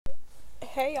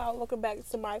Hey y'all, welcome back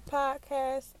to my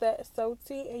podcast. That's So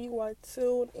T, and you are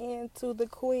tuned in to the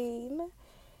Queen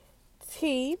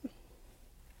T.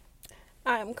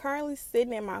 I am currently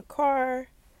sitting in my car.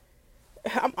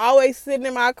 I'm always sitting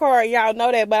in my car, y'all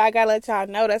know that, but I gotta let y'all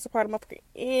know that's a part of my fucking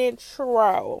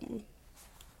intro.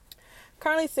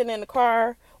 Currently sitting in the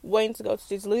car, waiting to go to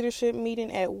this leadership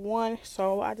meeting at 1,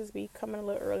 so I just be coming a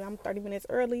little early. I'm 30 minutes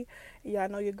early. Y'all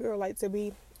know your girl like to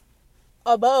be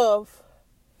above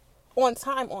on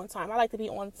time. I like to be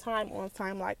on time.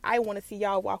 Like, I want to see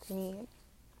y'all walking in.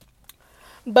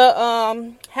 But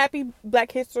happy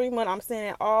Black History Month. I'm saying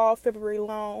it all February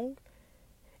long.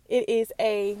 It is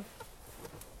a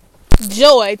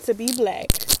joy to be black.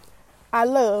 I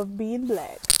love being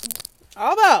black.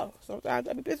 Although sometimes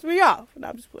that piss me off. And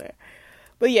I'm just playing.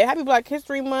 But yeah, happy Black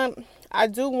History Month. I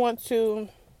do want to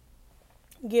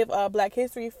give a Black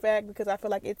History fact because I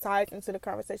feel like it ties into the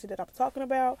conversation that I'm talking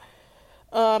about.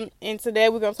 And today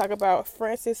we're going to talk about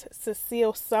Francis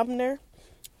Cecil Sumner.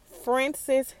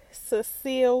 Francis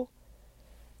Cecil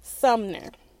Sumner.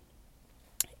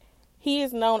 He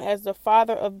is known as the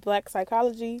father of black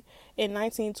psychology. In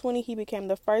 1920, he became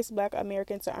the first black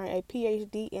American to earn a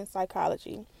PhD in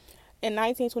psychology. In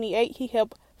 1928, he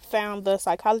helped found the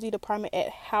psychology department at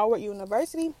Howard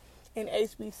University and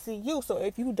HBCU. So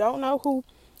if you don't know who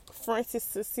Francis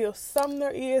Cecil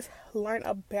Sumner is, learn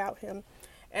about him.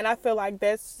 And I feel like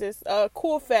that's just a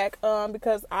cool fact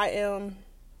because I am,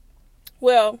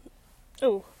 my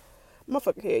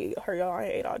fucking head hurt, y'all. I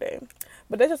ate all day.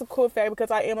 But that's just a cool fact because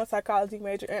I am a psychology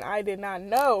major and I did not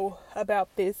know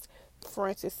about this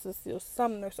Francis Cecil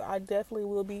Sumner. So I definitely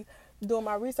will be doing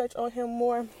my research on him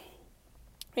more.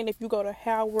 And if you go to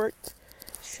Howard,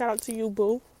 shout out to you,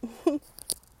 boo.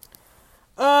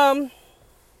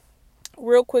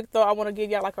 Real quick though, I want to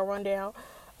give y'all like a rundown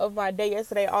of my day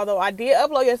yesterday. Although I did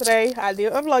upload yesterday,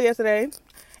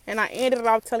 and I ended it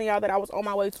off telling y'all that I was on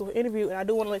my way to an interview. And I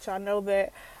do want to let y'all know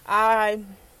that I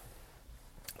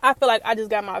feel like I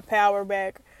just got my power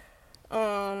back.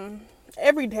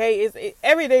 Every day is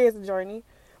a journey.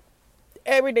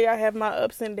 Every day I have my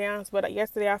ups and downs, but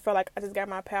yesterday I felt like I just got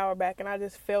my power back, and I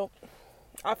felt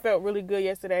really good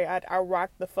yesterday. I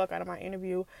rocked the fuck out of my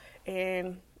interview,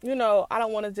 and I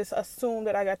don't want to just assume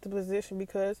that I got the position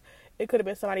because it could have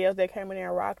been somebody else that came in there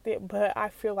and rocked it, but I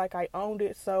feel like I owned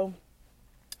it, so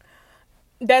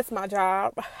that's my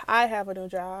job. I have a new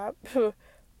job.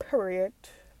 Period.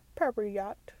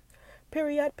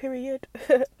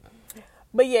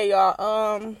 But yeah,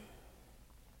 y'all,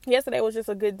 yesterday was just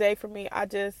a good day for me.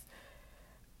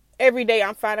 Every day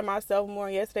I'm finding myself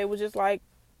more. Yesterday was just like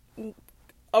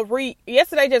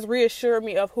yesterday just reassured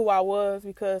me of who I was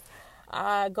because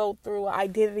I go through an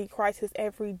identity crisis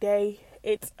every day.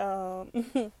 It's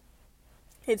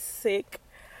it's sick.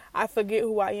 I forget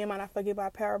who I am and I forget my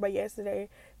power, but yesterday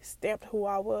stamped who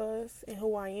I was and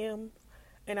who I am,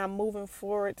 and I'm moving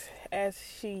forward as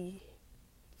she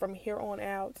from here on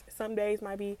out. Some days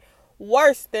might be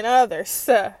worse than others,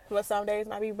 but some days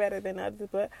might be better than others,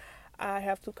 but I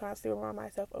have to constantly remind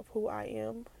myself of who I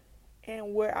am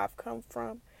and where I've come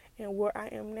from and where I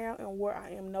am now and where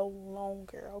I am no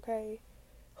longer, okay?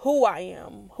 Who I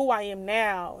am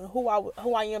now, and who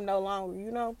I am no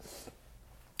longer,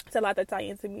 It's a lot that tie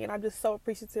into me, and I'm just so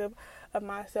appreciative of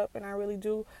myself, and I really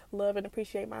do love and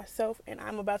appreciate myself, and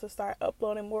I'm about to start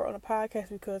uploading more on the podcast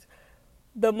because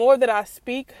the more that I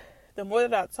speak, the more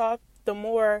that I talk, the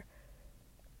more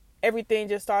everything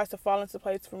just starts to fall into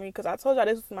place for me, because I told y'all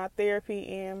this was my therapy,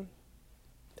 and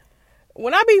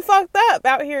when I be fucked up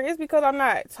out here, it's because I'm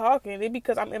not talking. It's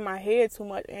because I'm in my head too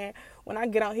much. And when I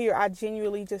get out here, I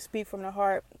genuinely just speak from the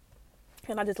heart.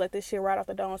 And I just let this shit right off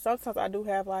the dome. Sometimes I do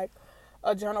have like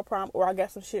a journal prompt or I got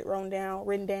some shit written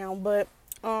down. But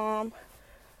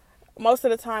most of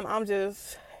the time, I'm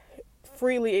just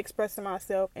freely expressing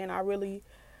myself. And I really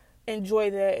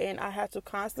enjoy that. And I have to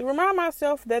constantly remind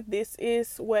myself that this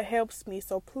is what helps me.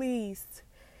 So please,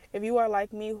 if you are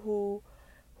like me who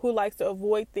likes to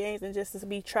avoid things and just to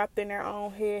be trapped in their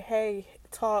own head, hey,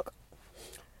 talk.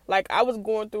 Like, I was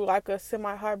going through like a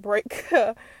semi-heartbreak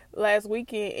last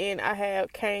weekend, and I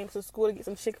came to school to get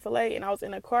some Chick-fil-A, and I was in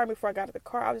the car. Before I got to the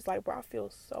car, I was like, bro, I feel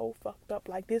so fucked up.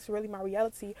 Like, this is really my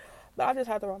reality. But I just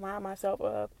have to remind myself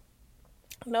of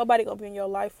nobody gonna be in your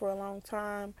life for a long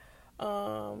time.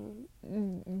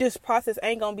 This process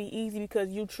ain't gonna be easy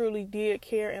because you truly did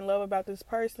care and love this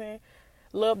person.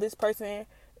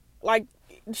 Like,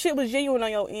 shit was genuine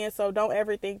on your end, so don't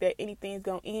ever think that anything's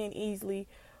gonna end easily,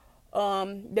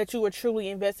 that you were truly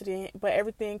invested in, but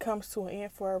everything comes to an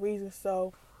end for a reason.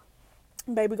 So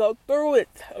baby, go through it.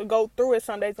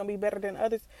 Some days gonna be better than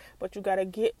others, but you gotta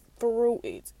get through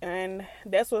it. And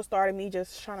that's what started me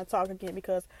just trying to talk again,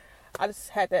 because I just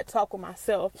had that talk with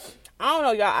myself. I don't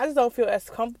know, y'all. I just don't feel as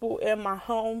comfortable in my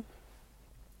home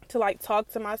to like talk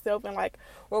to myself and like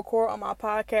record on my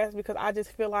podcast, because I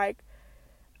just feel like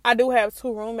I do have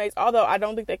 2 roommates. Although I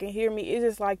don't think they can hear me, it's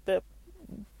just like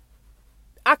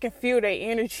I can feel their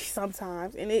energy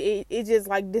sometimes, and it just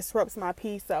like disrupts my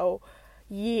peace. So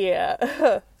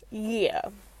yeah. Yeah.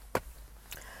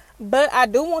 But I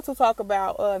do want to talk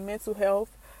about mental health.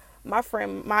 My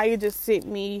friend Maya just sent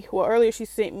me, well, earlier she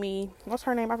sent me, what's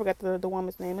her name? I forgot the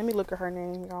woman's name. Let me look at her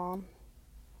name, y'all.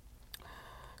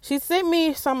 She sent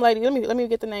me some lady. Let me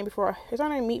get the name before. Is her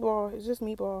name Meatball? It's just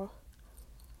Meatball.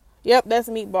 Yep, that's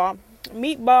Meatball.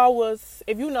 Meatball was,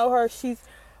 if you know her, she's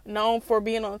known for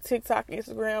being on TikTok,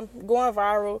 Instagram, going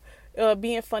viral,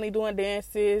 being funny, doing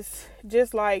dances,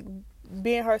 just like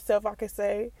being herself, I could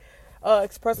say,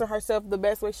 expressing herself the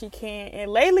best way she can.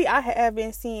 And lately, I have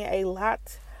been seeing a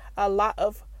lot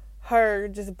of her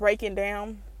just breaking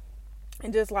down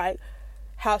and just like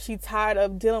how she tired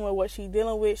of dealing with what she's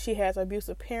dealing with. She has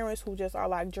abusive parents who just are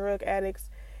like drug addicts.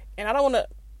 And I don't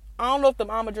know if the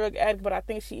mom a drug addict, but I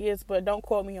think she is, but don't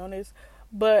quote me on this.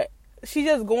 But she's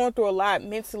just going through a lot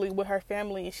mentally with her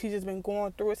family, and she's just been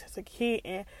going through it since a kid.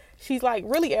 And she's like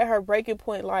really at her breaking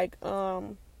point. Like,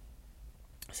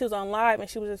 she was on live and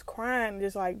she was just crying,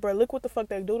 just like, bro, look what the fuck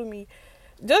they do to me.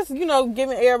 Just,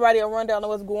 giving everybody a rundown of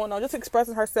what's going on, just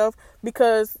expressing herself,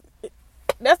 because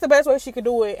that's the best way she could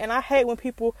do it. And I hate when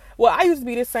people, well, I used to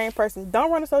be the same person.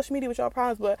 Don't run to social media with your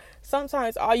problems, but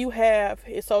sometimes all you have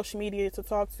is social media to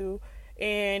talk to.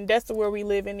 And that's the world we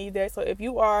live in these days. So if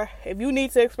you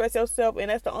need to express yourself, and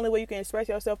that's the only way you can express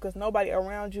yourself, because nobody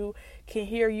around you can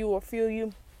hear you or feel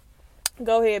you,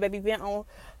 go ahead, baby, vent on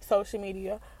social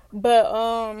media. But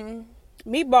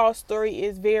Meatball's story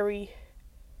is very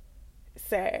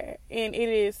sad, and it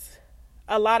is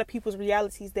a lot of people's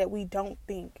realities that we don't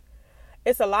think.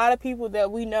 It's a lot of people that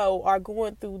we know are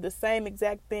going through the same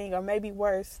exact thing, or maybe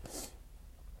worse,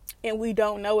 and we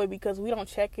don't know it because we don't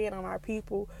check in on our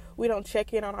people. We don't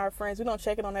check in on our friends. We don't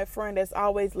check in on that friend that's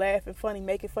always laughing funny,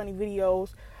 making funny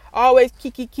videos, always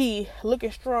kiki,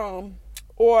 looking strong.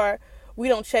 Or we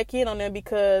don't check in on them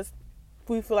because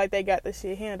we feel like they got the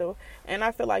shit handled. And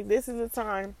I feel like this is the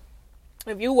time,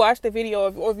 if you watch the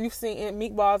video, or if you've seen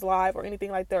Meatball's live or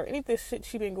anything like that, or any of this shit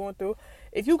she been going through,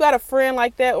 if you got a friend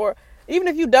like that, or even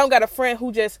if you don't got a friend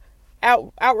who just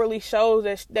outwardly shows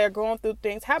that they're going through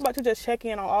things, how about you just check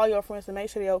in on all your friends to make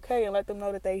sure they're okay, and let them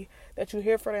know that you're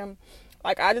here for them.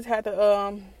 Like, I just had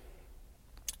to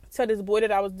tell this boy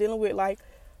that I was dealing with, like,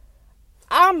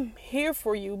 I'm here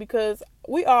for you, because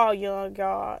we all young,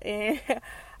 y'all, and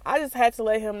I just had to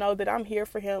let him know that I'm here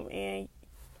for him. And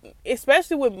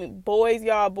especially with boys,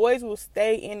 y'all, boys will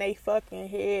stay in their fucking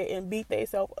head and beat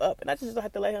themselves up. And I just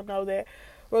have to let him know that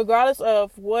regardless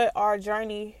of what our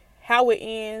journey, how it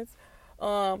ends,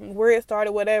 where it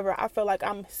started, whatever, I feel like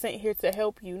I'm sent here to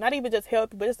help you. Not even just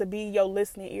help you, but just to be your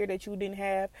listening ear that you didn't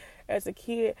have as a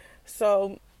kid.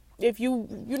 So if you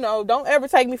don't ever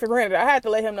take me for granted. I had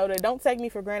to let him know that don't take me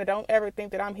for granted. Don't ever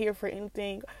think that I'm here for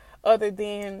anything other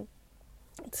than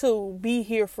to be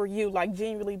here for you, like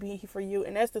genuinely be here for you.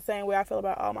 And that's the same way I feel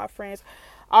about all my friends.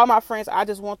 All my friends, I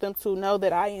just want them to know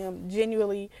that I am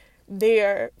genuinely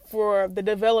there for the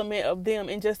development of them,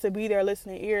 and just to be their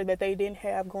listening ear that they didn't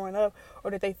have growing up,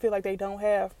 or that they feel like they don't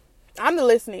have. I'm the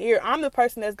listening ear. I'm the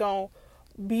person that's gonna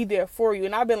be there for you,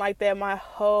 and I've been like that my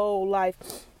whole life.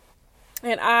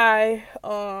 And I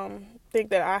think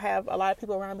that I have a lot of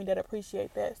people around me that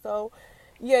appreciate that. So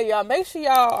yeah, y'all, make sure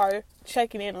y'all are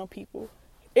checking in on people.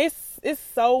 It's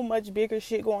so much bigger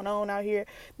shit going on out here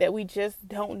that we just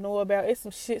don't know about. It's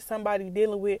some shit somebody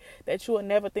dealing with that you would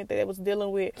never think that it was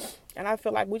dealing with. And I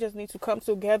feel like we just need to come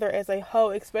together as a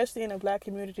whole, especially in the Black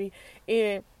community,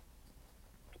 and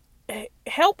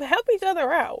help each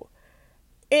other out.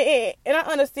 And I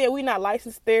understand we not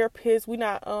licensed therapists.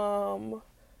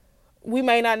 We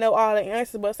may not know all the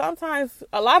answers, but sometimes,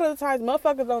 a lot of the times,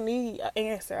 motherfuckers don't need an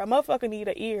answer. A motherfucker need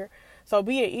an ear. So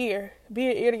be an ear. Be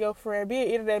an ear to your friend. Be an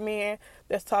ear to that man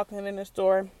that's talking in the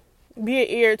store. Be an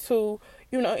ear to,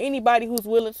 anybody who's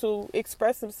willing to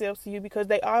express themselves to you, because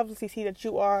they obviously see that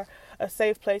you are a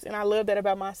safe place. And I love that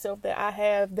about myself, that I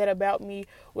have that about me,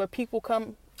 where people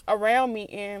come around me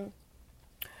and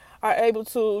are able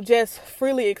to just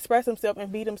freely express themselves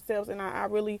and be themselves. And I'm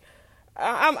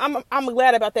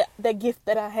glad about that gift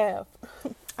that I have.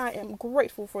 I am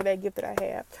grateful for that gift that I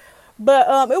have. But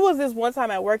it was this one time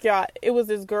at work, y'all. It was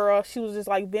this girl. She was just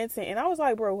like venting, and I was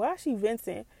like, bro, why is she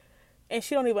venting? And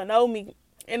she don't even know me.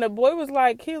 And the boy was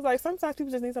like, sometimes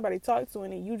people just need somebody to talk to,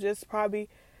 and then you just probably,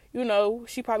 you know,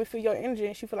 she probably feel your energy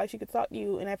and she feel like she could talk to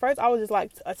you. And at first I was just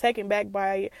like taken back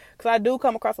by it, because I do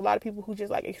come across a lot of people who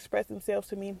just like express themselves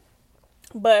to me.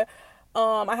 But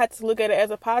I had to look at it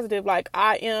as a positive. Like,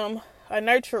 I am a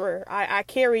nurturer. I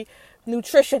carry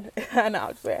nutrition. I know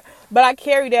I'm saying, but I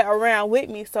carry that around with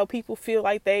me, so people feel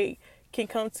like they can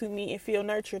come to me and feel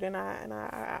nurtured. And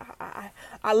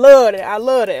I love it. I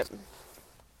love it.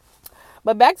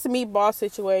 But back to Meatball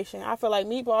situation. I feel like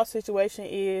Meatball situation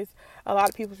is a lot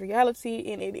of people's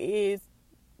reality, and it is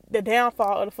the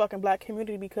downfall of the fucking black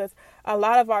community, because a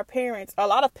lot of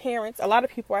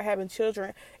people are having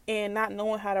children and not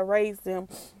knowing how to raise them.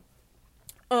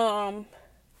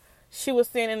 She was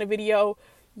saying in the video,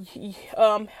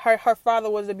 her father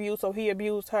was abused, so he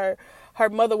abused her. Her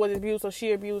mother was abused, so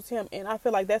she abused him. And I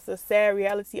feel like that's a sad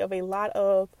reality of a lot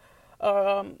of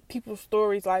people's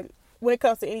stories. Like, when it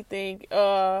comes to anything,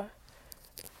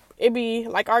 it be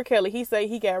like R. Kelly. He say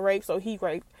he got raped, so he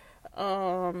raped.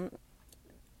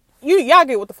 Y'all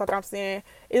get what the fuck I'm saying.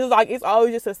 It's like, it's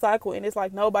always just a cycle, and it's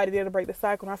like nobody there to break the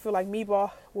cycle. And I feel like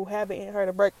Meatball will have it in her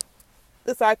to break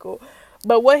the cycle.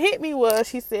 But what hit me was,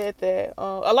 she said that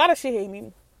a lot of shit hit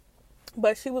me,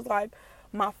 but she was like,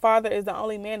 my father is the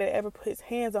only man that ever put his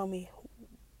hands on me.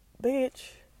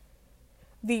 Bitch,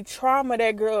 the trauma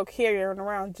that girl carrying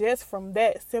around just from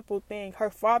that simple thing, her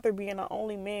father being the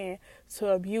only man to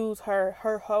abuse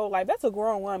her whole life. That's a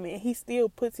grown woman, and he still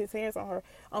puts his hands on her,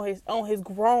 on his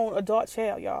grown adult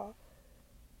child, y'all.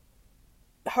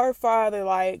 Her father,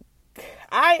 like,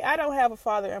 I don't have a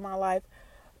father in my life.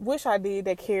 Wish I did,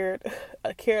 that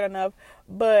cared enough.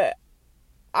 But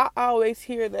I always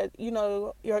hear that, you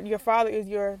know, your father is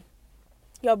your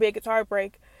biggest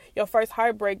heartbreak, your first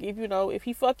heartbreak, if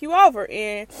he fuck you over.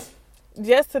 And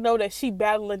just to know that she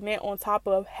battling that on top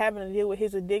of having to deal with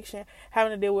his addiction,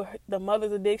 having to deal with the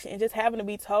mother's addiction, and just having to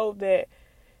be told that,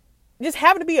 just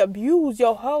having to be abused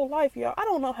your whole life, y'all. I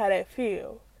don't know how that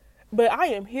feels, but I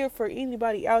am here for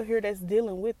anybody out here that's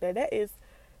dealing with that. That is,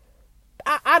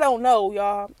 I don't know,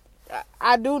 y'all.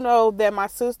 I do know that my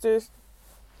sisters,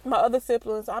 my other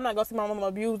siblings, I'm not gonna say my mama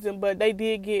abused them, but they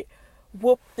did get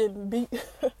whooped and beat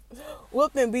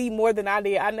more than I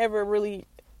did.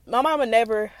 My mama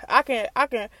never, I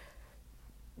can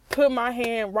put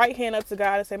my right hand up to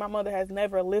God and say my mother has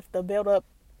never lifted the belt up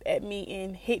at me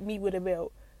and hit me with a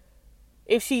belt.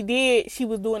 If she did, she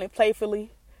was doing it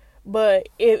playfully. But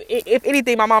if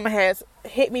anything, my mama has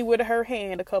hit me with her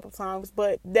hand a couple times.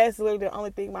 But that's literally the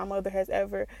only thing my mother has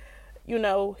ever,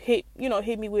 hit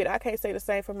me with. I can't say the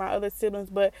same for my other siblings,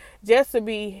 but just to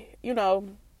be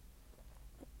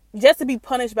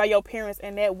punished by your parents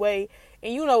in that way.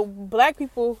 And black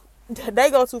people, they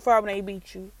go too far when they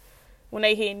beat you, when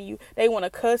they hitting you. They want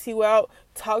to cuss you out,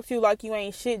 talk to you like you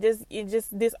ain't shit,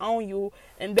 just disown you.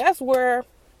 And that's where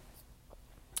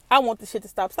I want this shit to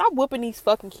stop. Stop whooping these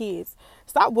fucking kids.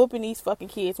 Stop whooping these fucking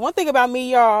kids. One thing about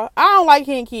me, y'all, I don't like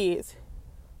hitting kids.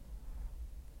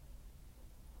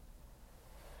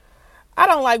 I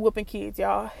don't like whooping kids,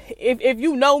 y'all. If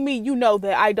you know me, you know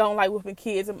that I don't like whooping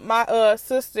kids. My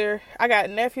sister, I got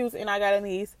nephews and I got a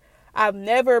niece. I've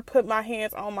never put my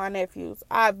hands on my nephews.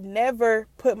 I've never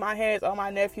put my hands on my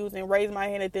nephews and raised my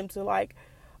hand at them to like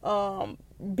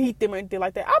beat them or anything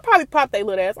like that. I'll probably pop their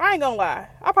little ass. I ain't gonna lie.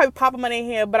 I'll probably pop them in their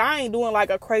hand, but I ain't doing like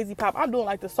a crazy pop. I'm doing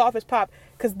like the softest pop,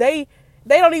 because they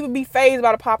don't even be fazed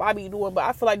by the pop I be doing. But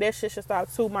I feel like that shit should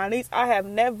stop too. My niece, I have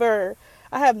never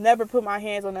put my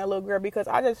hands on that little girl, because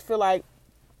I just feel like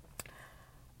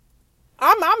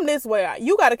I'm this way.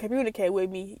 You got to communicate with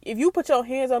me. If you put your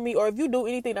hands on me, or if you do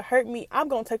anything to hurt me, I'm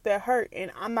going to take that hurt, and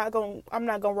I'm not going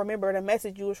to remember the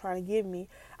message you were trying to give me.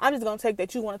 I'm just going to take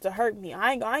that you wanted to hurt me.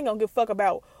 I ain't going to give a fuck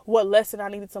about what lesson I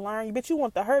needed to learn. Bitch, you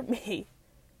want to hurt me.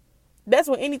 That's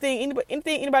what anything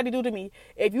anybody do to me.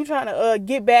 If you trying to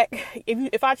get back,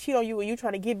 if I cheat on you and you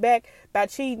trying to get back by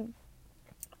cheating,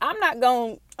 I'm not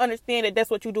going to understand that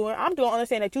that's what you're doing. I'm going to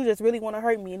understand that you just really want to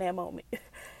hurt me in that moment.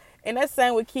 And that's the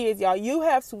same with kids, y'all. You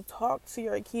have to talk to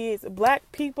your kids. Black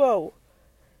people,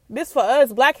 this for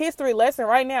us, Black History lesson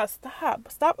right now.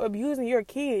 Stop abusing your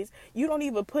kids. You don't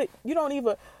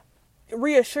even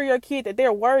reassure your kid that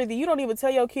they're worthy. You don't even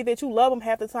tell your kid that you love them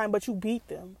half the time, but you beat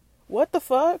them. What the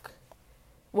fuck?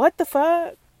 What the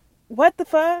fuck? What the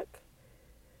fuck?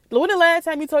 When the last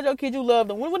time you told your kid you loved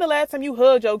them? When the last time you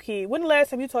hugged your kid? When the last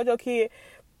time you told your kid,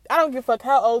 I don't give a fuck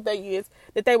how old they is,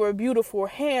 that they were beautiful,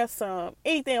 handsome,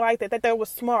 anything like that, that they were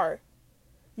smart?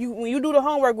 When you do the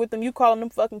homework with them, you calling them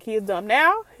fucking kids dumb.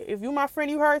 Now, if you my friend,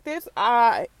 you heard this,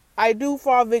 I do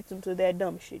fall victim to that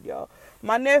dumb shit, y'all.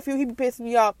 My nephew, he be pissing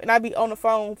me off, and I be on the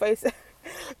phone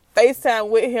FaceTime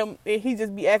with him, and he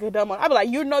just be acting dumb. I be like,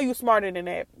 you smarter than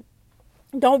that.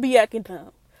 Don't be acting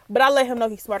dumb. But I let him know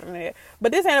he's smarter than that.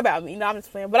 But this ain't about me. No, I'm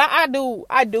just playing. But I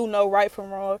do know right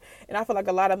from wrong. And I feel like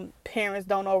a lot of parents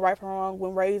don't know right from wrong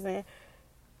when raising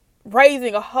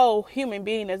a whole human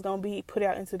being that's going to be put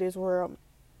out into this world.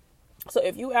 So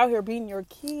if you out here beating your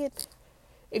kids,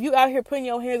 if you out here putting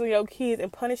your hands on your kids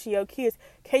and punishing your kids,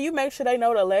 can you make sure they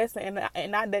know the lesson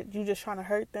and not that you just trying to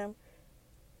hurt them?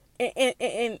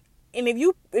 And if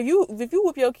you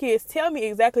whip your kids, tell me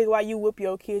exactly why you whip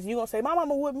your kids. You gonna say my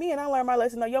mama whipped me and I learned my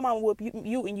lesson. No, your mama whipped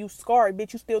you and you scarred,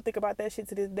 bitch. You still think about that shit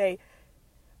to this day.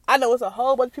 I know it's a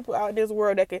whole bunch of people out in this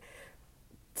world that can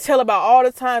tell about all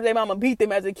the times their mama beat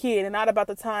them as a kid and not about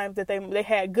the times that they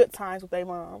had good times with their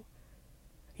mom.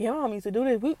 Your mom used to do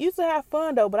this. We used to have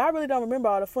fun though, but I really don't remember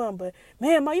all the fun. But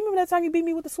man, Ma, you remember that time you beat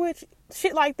me with the switch?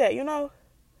 Shit like that, you know?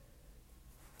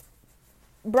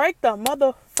 Break the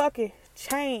motherfucking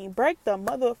chain. Break the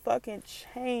motherfucking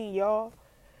chain, y'all.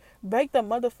 Break the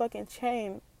motherfucking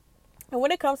chain. And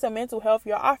when it comes to mental health,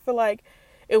 y'all, I feel like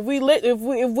if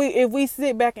we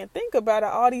sit back and think about it,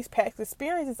 all these past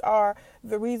experiences are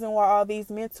the reason why all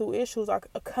these mental issues are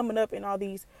coming up in all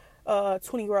these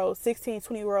 20-year-olds, 16,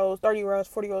 20-year-olds, 30-year-olds,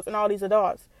 40-year-olds, and all these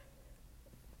adults.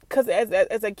 Because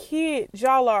as a kid,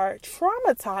 y'all are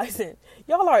traumatizing.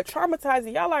 Y'all are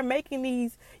traumatizing. Y'all are making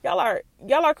these. Y'all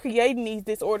are creating these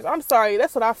disorders. I'm sorry.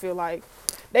 That's what I feel like.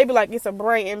 They be like, it's a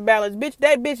brain imbalance. Bitch,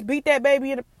 that bitch beat that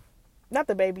baby. Not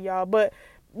the baby, y'all. But,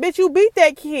 bitch, you beat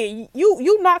that kid.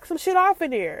 You knocked some shit off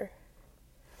in there.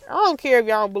 I don't care if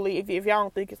y'all don't believe. If y'all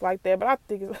don't think it's like that. But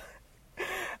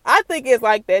I think it's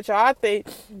like that, y'all. I think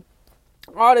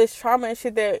all this trauma and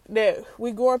shit that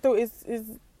we going through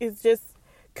is just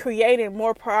creating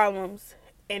more problems,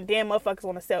 and then motherfuckers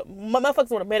want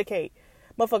to medicate.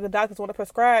 Motherfucking doctors want to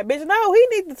prescribe. Bitch, no, he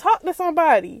needs to talk to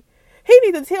somebody. He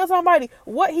needs to tell somebody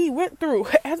what he went through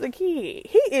as a kid.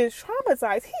 He is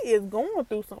traumatized. He is going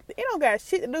through something. It don't got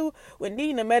shit to do with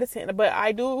needing the medicine. But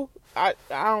I don't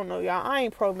know, y'all. I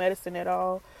ain't pro medicine at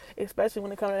all, especially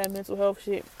when it comes to that mental health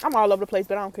shit. I'm all over the place,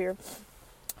 but I don't care.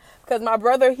 Because my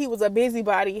brother, he was a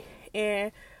busybody,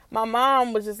 and my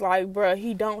mom was just like, bruh,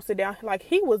 he don't sit down. Like,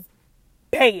 he was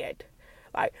bad.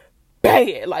 Like,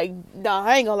 bad. Like, nah,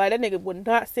 I ain't gonna lie. That nigga would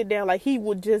not sit down. Like, he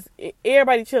would just,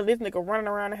 everybody chilling. This nigga running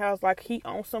around the house like he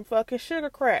on some fucking sugar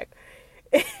crack.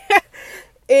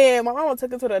 And my mama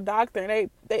took him to the doctor, and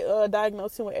they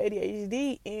diagnosed him with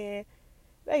ADHD, and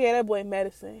they gave that boy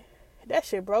medicine. That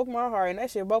shit broke my heart, and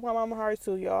that shit broke my mama's heart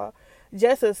too, y'all.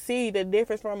 Just to see the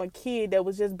difference from a kid that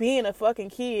was just being a fucking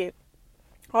kid.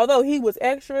 Although he was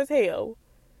extra as hell,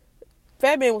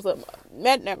 that man was that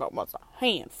nigga was a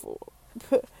handful.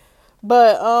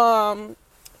 But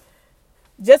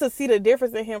just to see the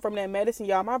difference in him from that medicine,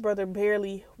 y'all, my brother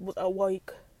barely was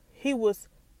awake. He was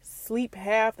asleep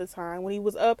half the time. When he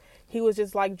was up, he was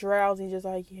just like drowsy, just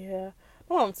like, yeah.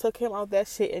 My mom took him out that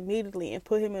shit immediately and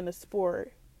put him in a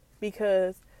sport,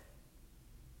 because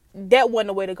that wasn't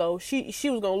the way to go. She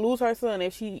was gonna lose her son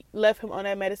if she left him on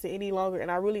that medicine any longer, and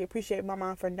I really appreciate my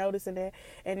mom for noticing that.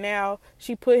 And now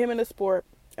she put him in the sport,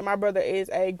 and my brother is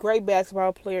a great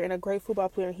basketball player and a great football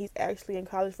player, and he's actually in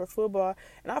college for football.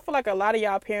 And I feel like a lot of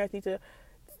y'all parents need to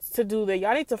do that.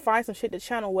 Y'all need to find some shit to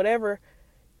channel whatever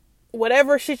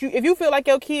shit if you feel like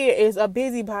your kid is a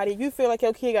busybody, if you feel like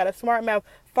your kid got a smart mouth,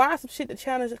 find some shit to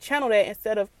channel that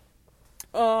instead of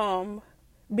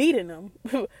beating them.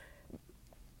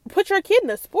 Put your kid in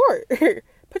a sport.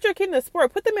 Put your kid in a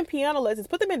sport. Put them in piano lessons.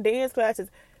 Put them in dance classes.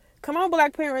 Come on,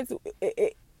 black parents.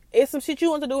 It's some shit you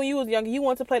want to do when you was younger. You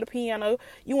want to play the piano.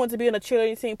 You want to be in a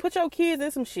cheerleading team. Put your kids in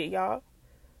some shit, y'all.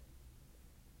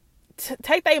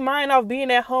 Take their mind off being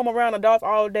at home around adults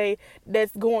all day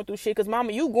that's going through shit. Because,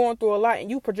 mama, you going through a lot, and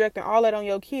you projecting all that on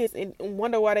your kids, and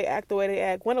wonder why they act the way they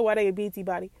act. Wonder why they a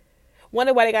busybody.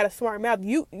 Wonder why they got a smart mouth.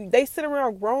 They sit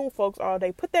around grown folks all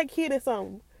day. Put that kid in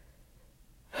something.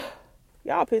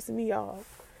 Y'all pissing me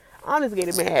off. I'm just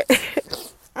getting mad.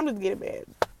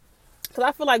 Cause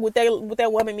I feel like with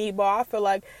that woman Meatball, I feel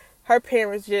like her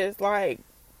parents just like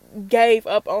gave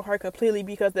up on her completely,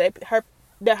 because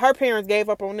her parents gave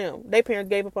up on them. Their parents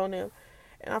gave up on them,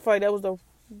 and I feel like that was the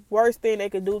worst thing they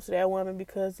could do to that woman,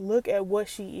 because look at what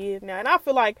she is now. And I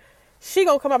feel like she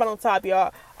gonna come out on top,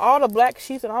 y'all. All the black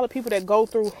sheeps and all the people that go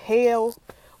through hell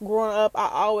growing up, I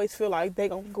always feel like they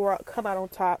gonna come out on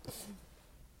top.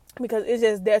 Because it's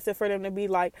just destined for them to be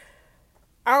like,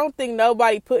 I don't think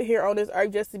nobody put here on this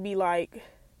earth just to be like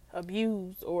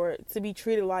abused or to be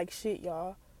treated like shit,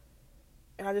 y'all.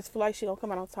 And I just feel like she gonna come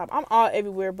out on top. I'm all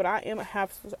everywhere, but I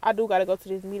do gotta go to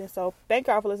this meeting. So thank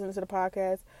y'all for listening to the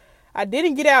podcast. I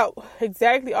didn't get out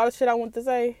exactly all the shit I wanted to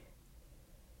say.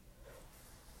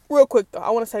 Real quick though, I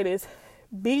want to say this.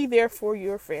 Be there for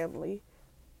your family.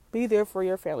 Be there for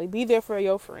your family. Be there for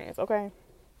your friends, okay?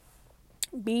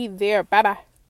 Be there. Bye bye.